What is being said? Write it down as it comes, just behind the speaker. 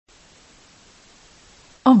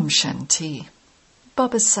Om Shanti.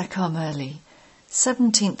 Baba Sakar Murli,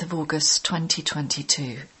 17th of August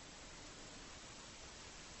 2022.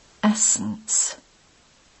 Essence.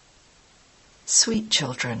 Sweet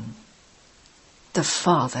children, the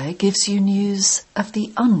Father gives you news of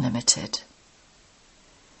the unlimited.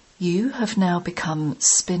 You have now become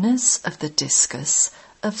spinners of the discus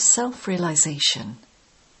of self-realization.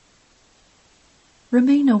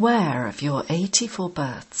 Remain aware of your 84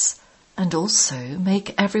 births and also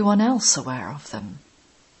make everyone else aware of them.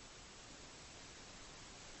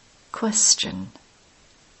 Question.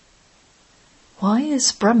 Why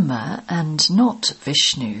is Brahma and not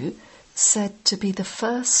Vishnu said to be the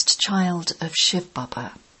first child of Shiv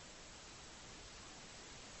Baba?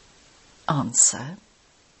 Answer.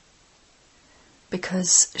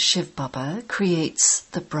 Because Shiv Baba creates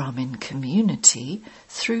the Brahmin community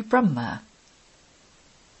through Brahma.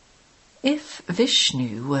 If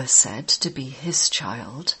Vishnu were said to be his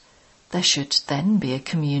child, there should then be a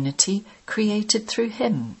community created through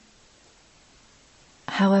him.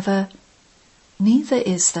 However, neither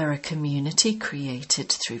is there a community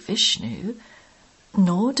created through Vishnu,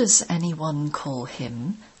 nor does anyone call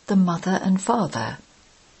him the mother and father.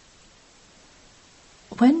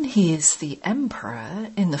 When he is the emperor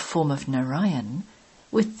in the form of Narayan,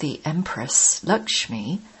 with the empress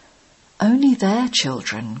Lakshmi, only their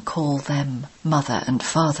children call them mother and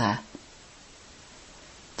father.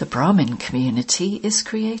 The Brahmin community is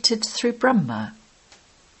created through Brahma.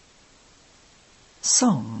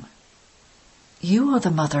 Song. You are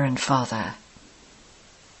the mother and father.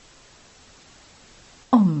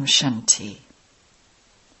 Om Shanti.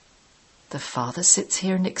 The Father sits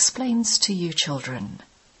here and explains to you children.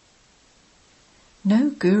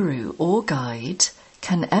 No guru or guide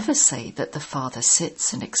can ever say that the Father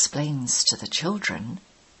sits and explains to the children.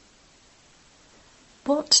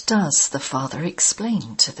 What does the Father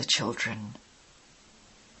explain to the children?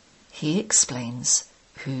 He explains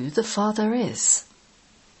who the Father is.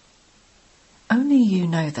 Only you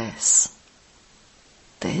know this.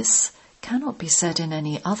 This cannot be said in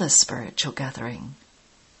any other spiritual gathering.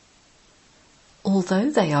 Although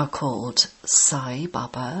they are called Sai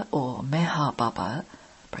Baba or Meha Baba,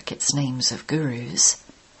 brackets names of gurus,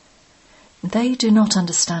 they do not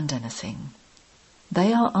understand anything.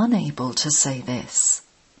 They are unable to say this.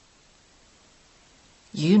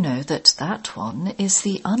 You know that that one is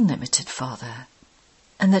the unlimited Father,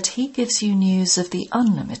 and that he gives you news of the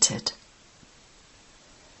unlimited.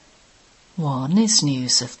 One is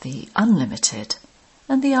news of the unlimited,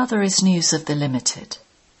 and the other is news of the limited.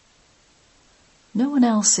 No one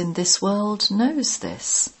else in this world knows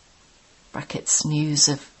this. Brackets news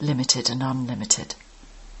of limited and unlimited.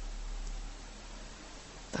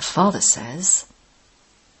 The Father says,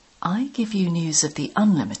 I give you news of the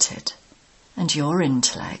unlimited, and your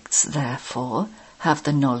intellects, therefore, have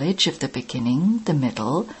the knowledge of the beginning, the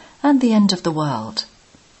middle, and the end of the world.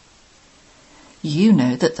 You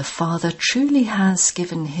know that the Father truly has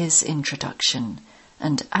given his introduction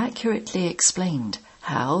and accurately explained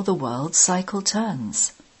how the world cycle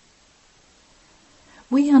turns.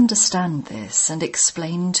 We understand this and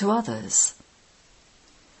explain to others.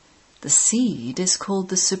 The seed is called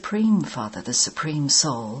the Supreme Father, the Supreme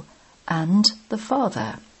Soul, and the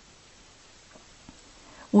Father.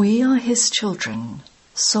 We are his children,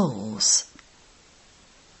 souls.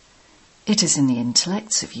 It is in the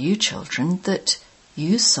intellects of you children that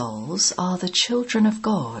you souls are the children of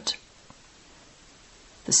God.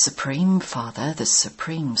 The Supreme Father, the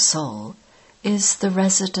Supreme Soul, is the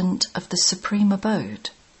resident of the Supreme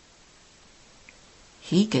Abode.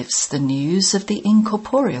 He gives the news of the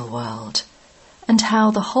incorporeal world and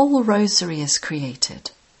how the whole rosary is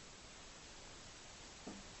created.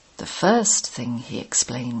 The first thing he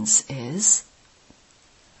explains is,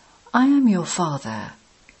 I am your Father,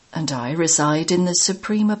 and I reside in the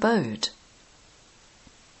Supreme Abode.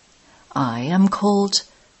 I am called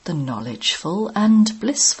the knowledgeful and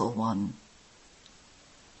blissful one.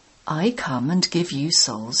 I come and give you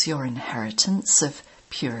souls your inheritance of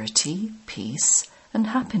purity, peace, and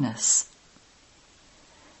happiness.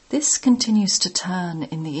 This continues to turn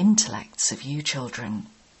in the intellects of you children.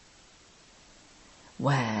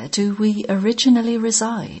 Where do we originally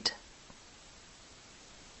reside?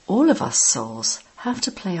 All of us souls have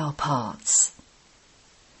to play our parts.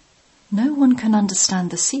 No one can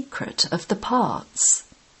understand the secret of the parts.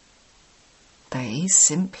 They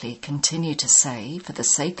simply continue to say, for the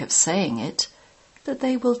sake of saying it, that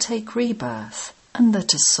they will take rebirth and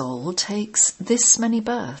that a soul takes this many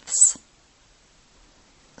births.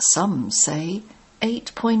 Some say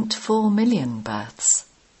 8.4 million births.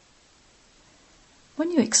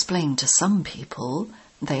 When you explain to some people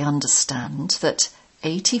they understand that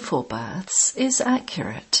 84 births is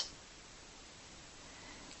accurate.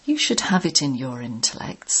 You should have it in your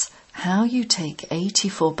intellects how you take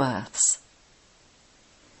 84 births.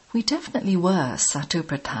 We definitely were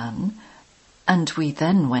Satupradhan, and we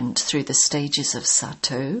then went through the stages of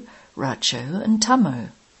Sato, Rajo and Tamo.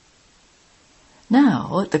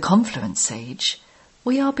 Now, at the confluence age,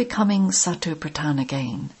 we are becoming Satupradhan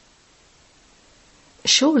again.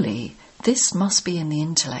 Surely this must be in the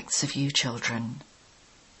intellects of you children.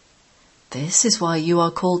 This is why you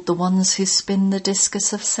are called the ones who spin the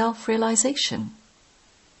discus of self-realization.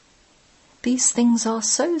 These things are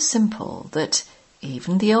so simple that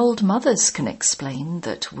even the old mothers can explain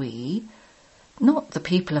that we, not the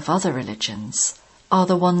people of other religions, are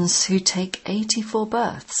the ones who take 84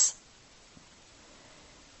 births.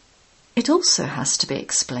 It also has to be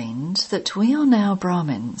explained that we are now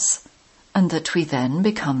Brahmins, and that we then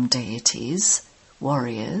become deities,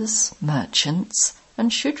 warriors, merchants,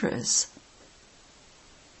 and Shudras.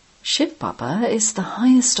 Shiv Baba is the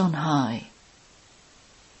highest on high.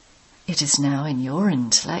 It is now in your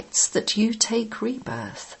intellects that you take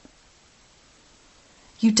rebirth.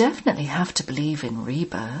 You definitely have to believe in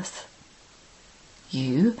rebirth.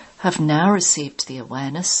 You have now received the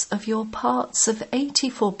awareness of your parts of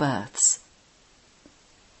 84 births.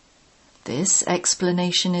 This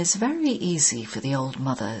explanation is very easy for the old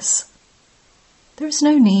mothers. There is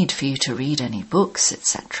no need for you to read any books,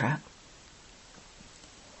 etc.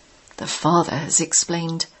 The Father has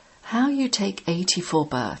explained how you take 84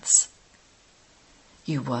 births.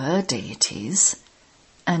 You were deities,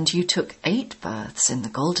 and you took 8 births in the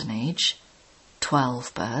Golden Age,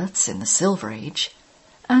 12 births in the Silver Age,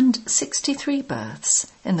 and 63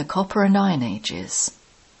 births in the Copper and Iron Ages.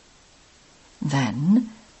 Then,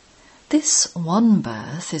 this one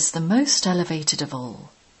birth is the most elevated of all.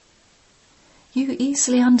 You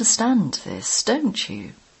easily understand this, don't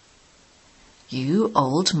you? You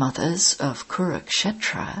old mothers of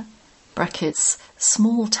Kurukshetra, brackets,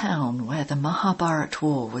 small town where the Mahabharata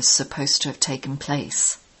war was supposed to have taken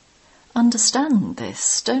place, understand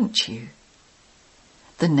this, don't you?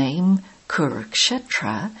 The name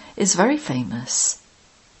Kurukshetra is very famous.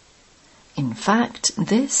 In fact,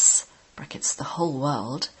 this, brackets, the whole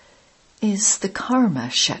world, is the Karma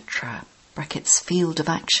Kshetra, brackets, field of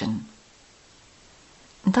action.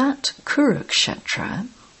 That Kurukshetra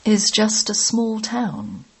is just a small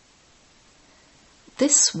town.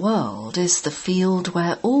 This world is the field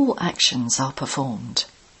where all actions are performed.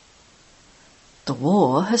 The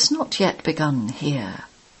war has not yet begun here.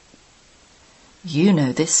 You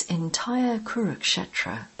know this entire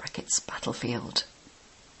Kurukshetra, brackets, battlefield.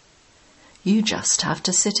 You just have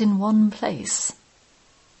to sit in one place.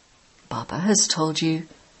 Baba has told you,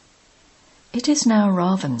 it is now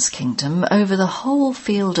Ravan's kingdom over the whole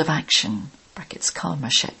field of action, brackets, Karma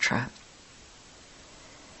Kshetra.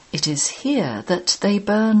 It is here that they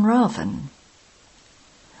burn Ravan.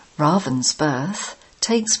 Ravan's birth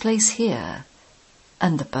takes place here,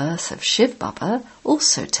 and the birth of Shiv Baba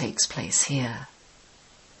also takes place here.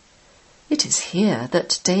 It is here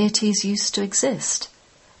that deities used to exist,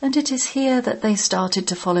 and it is here that they started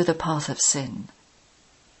to follow the path of sin.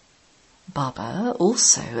 Baba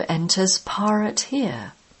also enters Bharat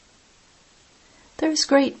here. There is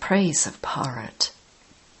great praise of Bharat.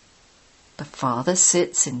 The Father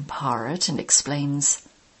sits in Bharat and explains,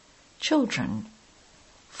 children,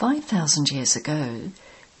 5,000 years ago,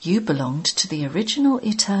 you belonged to the original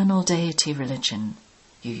eternal deity religion.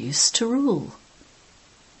 You used to rule.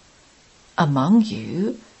 Among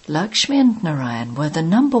you, Lakshmi and Narayan were the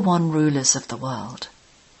number 1 rulers of the world.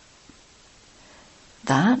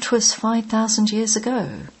 That was 5,000 years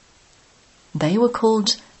ago. They were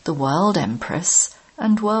called the World Empress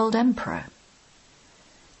and World Emperor.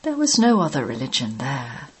 There was no other religion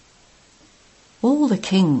there. All the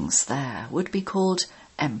kings there would be called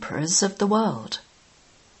emperors of the world.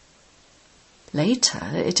 Later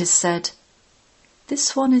it is said,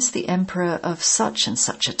 this one is the emperor of such and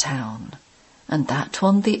such a town, and that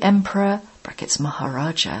one the emperor, brackets,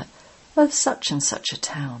 Maharaja, of such and such a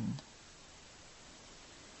town.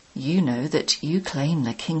 You know that you claim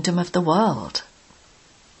the kingdom of the world.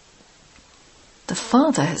 The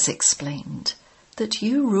Father has explained that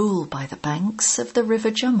you rule by the banks of the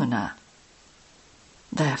river Jamuna.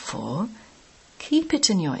 Therefore, keep it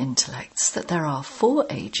in your intellects that there are 4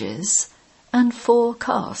 ages and 4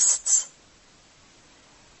 castes.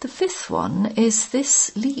 The 5th one is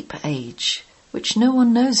this leap age, which no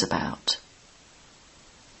one knows about.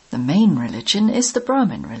 The main religion is the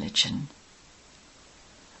Brahmin religion.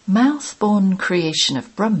 Mouth-born creation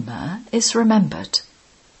of Brahma is remembered.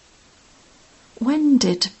 When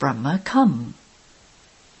did Brahma come?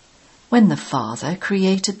 When the Father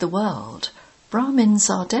created the world, Brahmins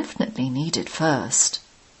are definitely needed first.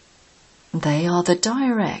 They are the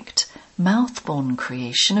direct, mouth-born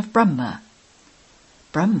creation of Brahma.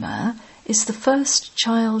 Brahma is the first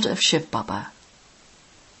child of Shiv Baba.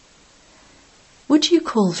 Would you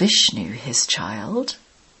call Vishnu his child?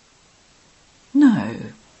 No,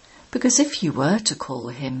 because if you were to call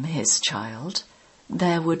him his child,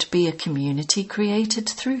 there would be a community created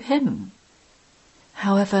through him.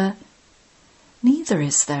 However, neither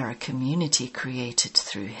is there a community created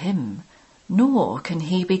through him, nor can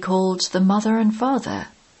he be called the mother and father.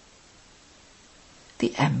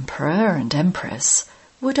 The emperor and empress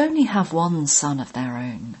would only have one son of their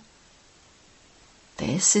own.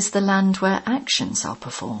 This is the land where actions are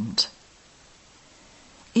performed.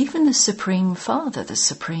 Even the Supreme Father, the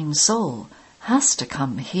Supreme Soul, has to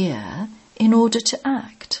come here in order to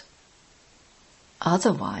act.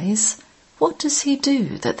 Otherwise, what does he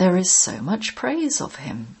do that there is so much praise of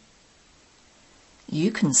him? You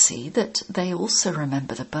can see that they also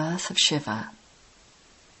remember the birth of Shiva.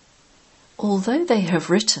 Although they have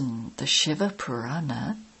written the Shiva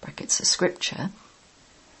Purana, brackets a scripture,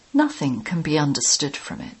 nothing can be understood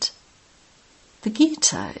from it. The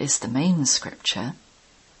Gita is the main scripture.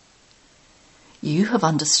 You have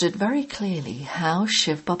understood very clearly how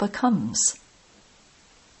Shiv Baba comes.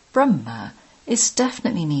 Brahma is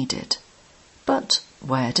definitely needed, but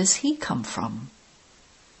where does he come from?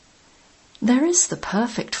 There is the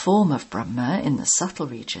perfect form of Brahma in the subtle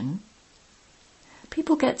region.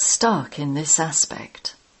 People get stuck in this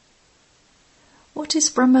aspect. What is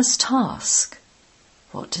Brahma's task?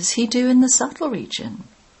 What does he do in the subtle region?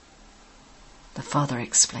 The Father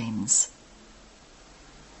explains.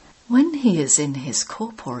 When he is in his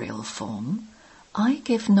corporeal form, I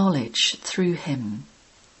give knowledge through him.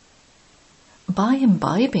 By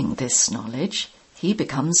imbibing this knowledge, he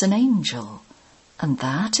becomes an angel, and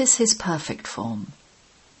that is his perfect form.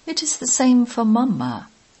 It is the same for Mama.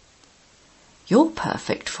 Your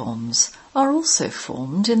perfect forms are also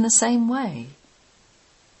formed in the same way.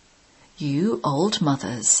 You old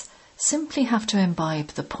mothers simply have to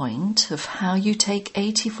imbibe the point of how you take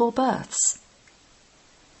 84 births.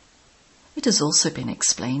 It has also been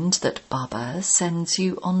explained that Baba sends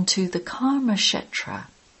you onto the Karma Kshetra,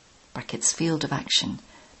 brackets field of action,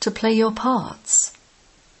 to play your parts.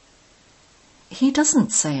 He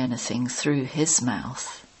doesn't say anything through his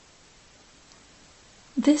mouth.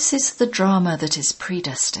 This is the drama that is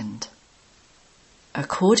predestined.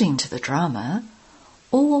 According to the drama,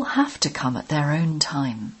 all have to come at their own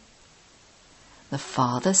time. The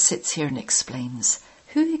Father sits here and explains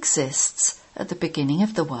who exists at the beginning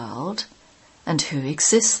of the world and who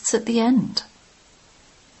exists at the end.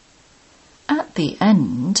 At the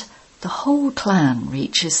end, the whole clan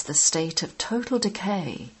reaches the state of total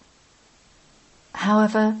decay.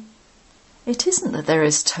 However, it isn't that there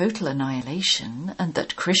is total annihilation and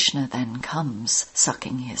that Krishna then comes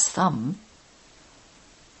sucking his thumb.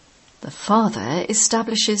 The Father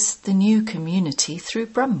establishes the new community through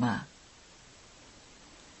Brahma.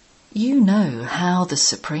 You know how the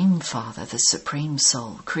Supreme Father, the Supreme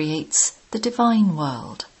Soul, creates the divine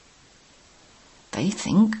world. They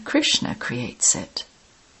think Krishna creates it.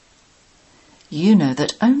 You know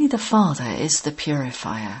that only the Father is the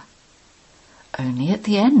purifier. Only at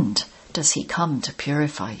the end does he come to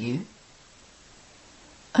purify you.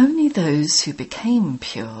 Only those who became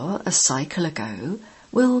pure a cycle ago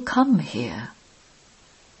will come here.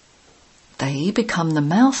 They become the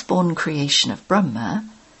mouth-born creation of Brahma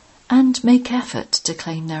and make effort to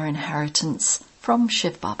claim their inheritance from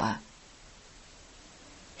Shiv Baba.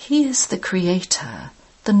 He is the creator,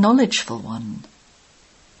 the knowledgeful one.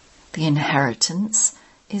 The inheritance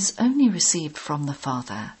is only received from the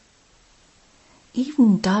Father.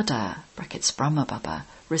 Even Dada, brackets Brahma Baba,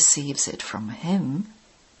 receives it from him.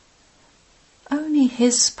 Only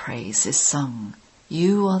his praise is sung.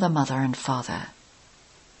 You are the mother and father.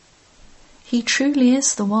 He truly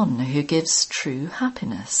is the one who gives true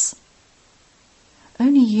happiness.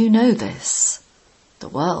 Only you know this. The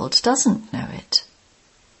world doesn't know it.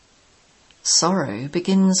 Sorrow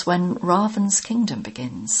begins when Ravan's kingdom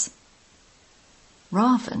begins.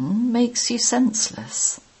 Ravan makes you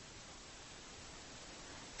senseless.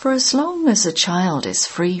 For as long as a child is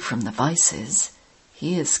free from the vices,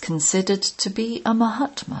 he is considered to be a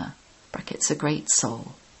Mahatma, brackets a great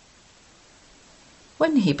soul.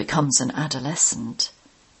 When he becomes an adolescent,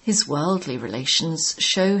 his worldly relations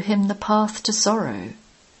show him the path to sorrow.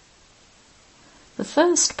 The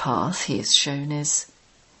first path he is shown is,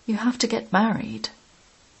 you have to get married.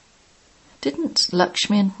 Didn't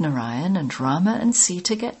Lakshmi and Narayan and Rama and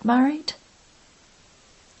Sita get married?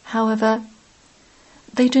 However,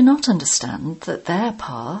 they do not understand that their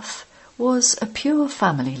path was a pure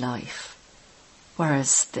family life,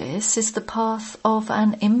 whereas this is the path of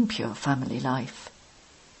an impure family life.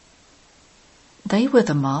 They were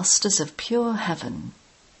the masters of pure heaven,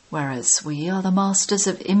 whereas we are the masters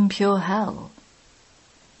of impure hell.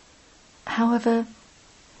 However,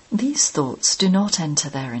 these thoughts do not enter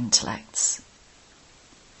their intellects.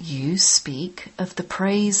 You speak of the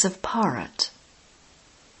praise of Bharat.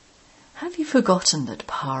 Have you forgotten that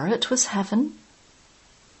Bharat was heaven?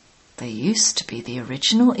 They used to be the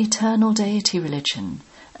original eternal deity religion,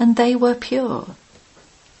 and they were pure.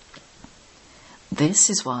 This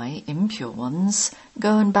is why impure ones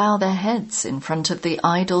go and bow their heads in front of the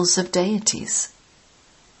idols of deities.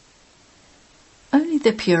 Only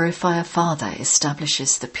the Purifier Father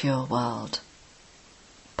establishes the pure world.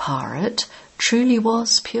 Bharat truly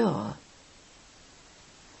was pure.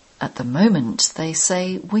 At the moment they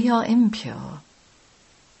say we are impure.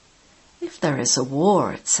 If there is a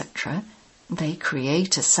war, etc., they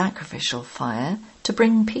create a sacrificial fire to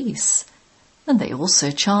bring peace, and they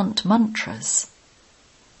also chant mantras.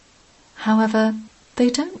 However,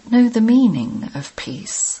 they don't know the meaning of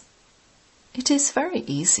peace. It is very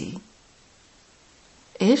easy.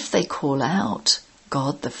 If they call out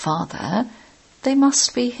God the Father, they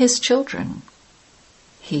must be his children.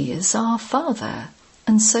 He is our Father,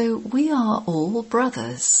 and so we are all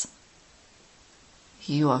brothers.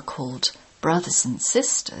 You are called brothers and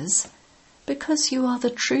sisters because you are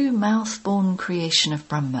the true mouth-born creation of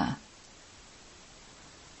Brahma.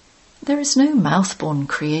 There is no mouth-born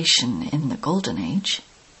creation in the Golden Age.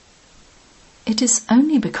 It is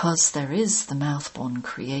only because there is the mouth-born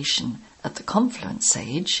creation at the Confluence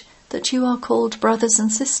Age that you are called brothers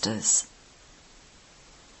and sisters.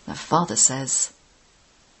 The Father says,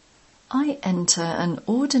 I enter an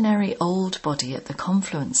ordinary old body at the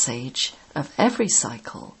Confluence Age of every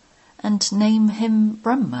cycle and name him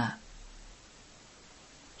Brahma.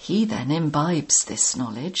 He then imbibes this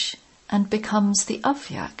knowledge and becomes the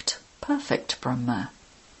Avyakt, perfect Brahma.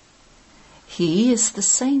 He is the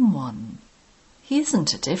same one. He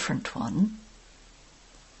isn't a different one.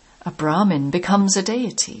 A Brahmin becomes a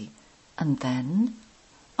deity and then,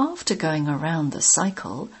 after going around the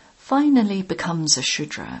cycle, finally becomes a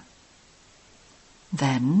Shudra.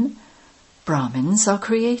 Then, Brahmins are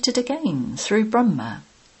created again through Brahma.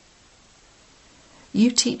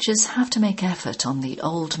 You teachers have to make effort on the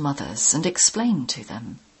old mothers and explain to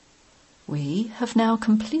them. We have now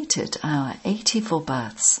completed our 84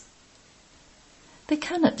 births. They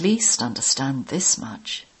can at least understand this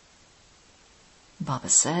much. Baba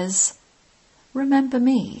says, remember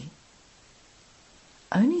me.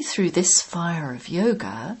 Only through this fire of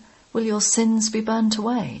yoga will your sins be burnt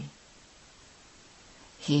away.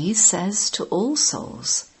 He says to all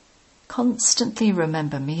souls, constantly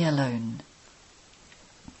remember me alone.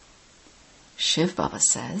 Shiv Baba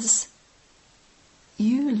says,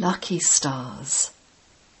 you lucky stars,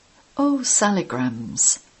 O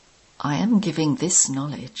saligrams, I am giving this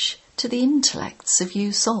knowledge to the intellects of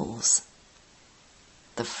you souls.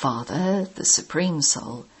 The Father, the Supreme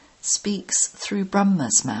Soul, speaks through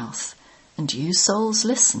Brahma's mouth, and you souls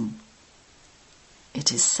listen.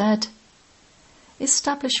 It is said,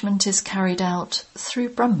 establishment is carried out through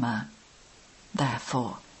Brahma.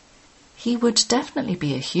 Therefore, he would definitely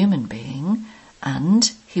be a human being,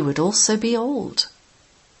 and he would also be old.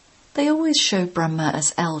 They always show Brahma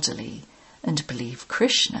as elderly and believe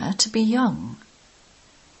Krishna to be young.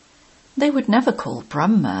 They would never call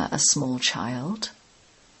Brahma a small child.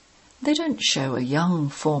 They don't show a young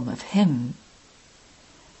form of him.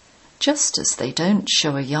 Just as they don't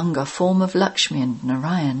show a younger form of Lakshmi and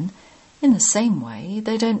Narayan, in the same way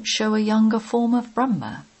they don't show a younger form of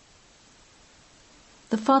Brahma.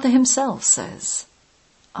 The Father himself says,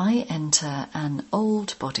 I enter an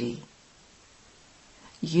old body.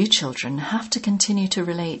 You children have to continue to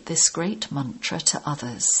relate this great mantra to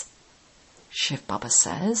others. Shiv Baba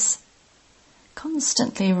says,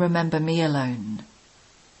 constantly remember me alone.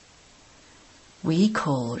 We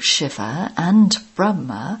call Shiva and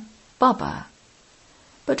Brahma Baba,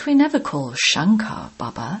 but we never call Shankar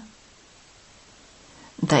Baba.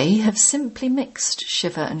 They have simply mixed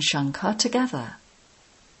Shiva and Shankar together.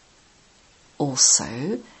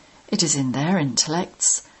 Also, it is in their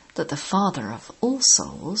intellects that the Father of all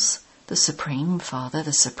souls, the Supreme Father,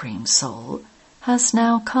 the Supreme Soul, has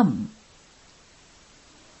now come.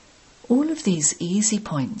 All of these easy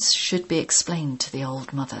points should be explained to the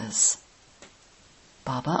old mothers.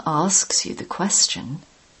 Baba asks you the question,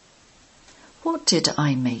 "What did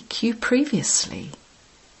I make you previously?"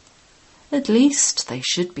 At least they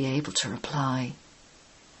should be able to reply,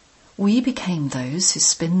 "We became those who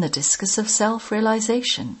spin the discus of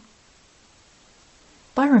self-realization."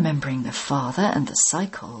 By remembering the Father and the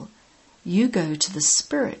cycle, you go to the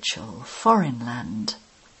spiritual foreign land.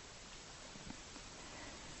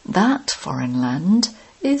 That foreign land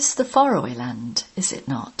is the faraway land, is it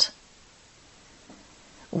not?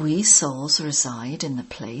 We souls reside in the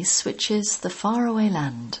place which is the faraway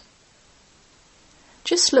land.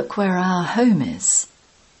 Just look where our home is.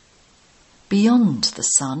 Beyond the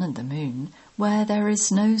sun and the moon, where there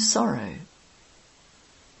is no sorrow.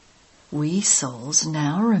 We souls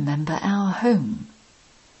now remember our home.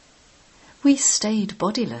 We stayed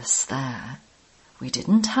bodiless there. We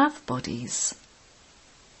didn't have bodies.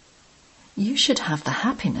 You should have the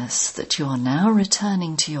happiness that you are now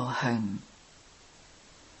returning to your home.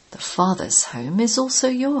 The Father's home is also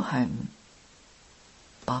your home.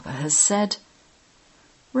 Baba has said,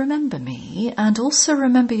 "Remember me and also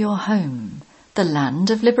remember your home, the land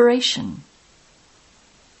of liberation."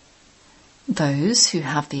 Those who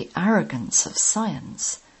have the arrogance of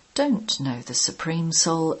science don't know the Supreme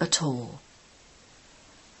Soul at all.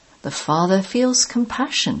 The Father feels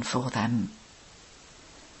compassion for them.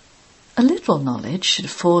 A little knowledge should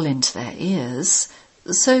fall into their ears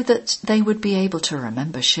so that they would be able to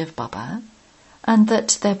remember Shiv Baba and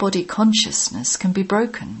that their body consciousness can be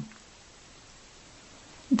broken.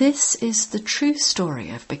 This is the true story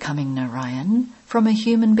of becoming Narayan from a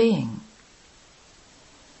human being.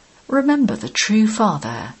 Remember the true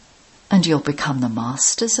Father, and you'll become the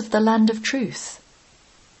masters of the land of truth.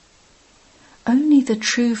 Only the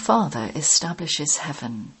true Father establishes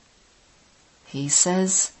heaven. He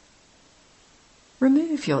says,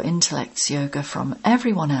 "Remove your intellect's yoga from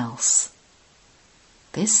everyone else.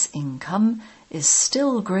 This income is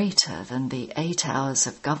still greater than the 8 hours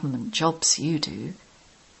of government jobs you do.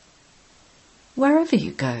 Wherever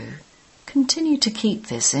you go, continue to keep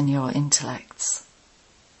this in your intellects.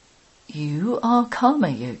 You are karma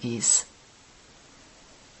yogis.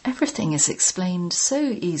 Everything is explained so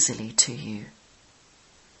easily to you.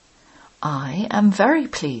 I am very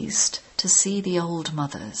pleased to see the old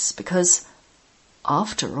mothers because,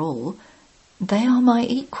 after all, they are my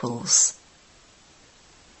equals.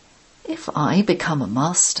 If I become a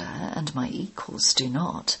master and my equals do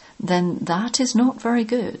not, then that is not very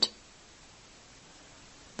good.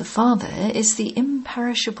 The Father is the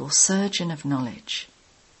imperishable surgeon of knowledge.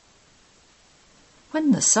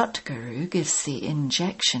 When the Satguru gives the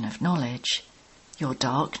injection of knowledge, your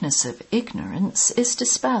darkness of ignorance is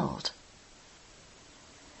dispelled.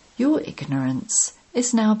 Your ignorance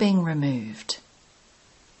is now being removed.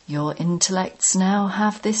 Your intellects now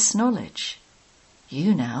have this knowledge.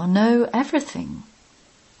 You now know everything.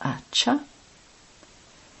 Acha.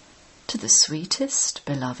 To the sweetest,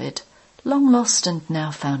 beloved, long lost and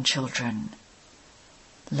now found children,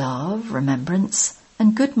 love, remembrance,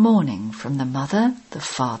 and good morning from the Mother, the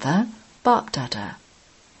Father, Bapdada.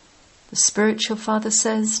 The spiritual Father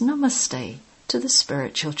says Namaste to the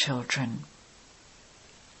spiritual children.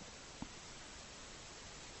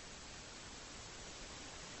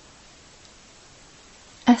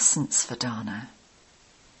 Essence Vedana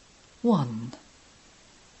 1.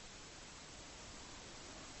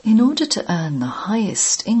 In order to earn the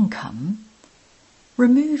highest income,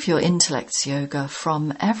 remove your intellect's yoga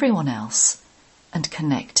from everyone else and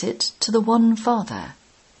connect it to the one Father.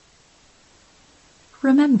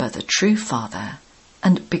 Remember the true Father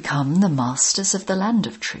and become the masters of the land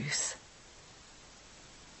of truth.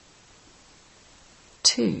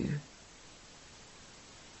 2.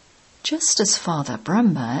 Just as Father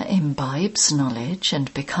Brahma imbibes knowledge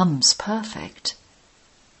and becomes perfect,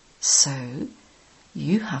 so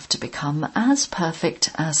you have to become as perfect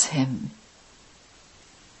as him.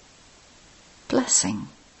 Blessing.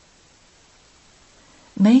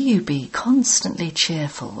 May you be constantly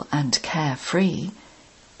cheerful and carefree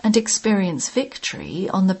and experience victory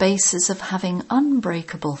on the basis of having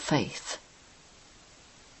unbreakable faith.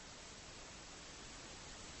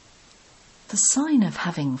 The sign of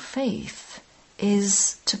having faith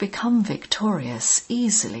is to become victorious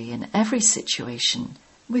easily in every situation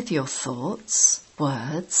with your thoughts,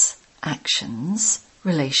 words, actions,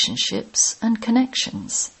 relationships and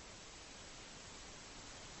connections.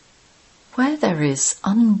 Where there is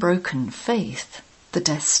unbroken faith, the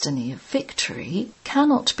destiny of victory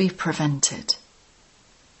cannot be prevented.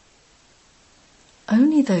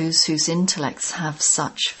 Only those whose intellects have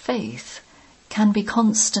such faith can be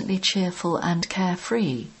constantly cheerful and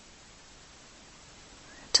carefree.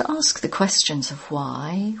 To ask the questions of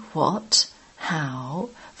why, what, how,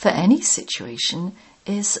 for any situation,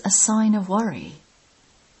 is a sign of worry.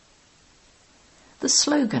 The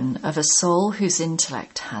slogan of a soul whose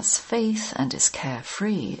intellect has faith and is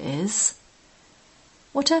carefree is,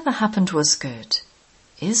 whatever happened was good,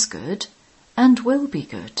 is good, and will be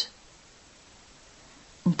good.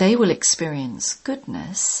 They will experience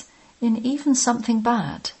goodness in even something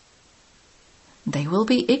bad. They will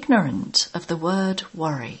be ignorant of the word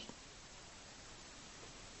worry.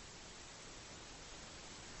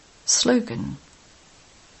 Slogan: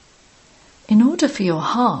 in order for your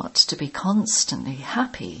heart to be constantly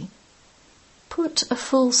happy, put a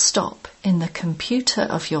full stop in the computer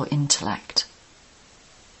of your intellect.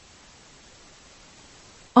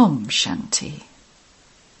 Om Shanti.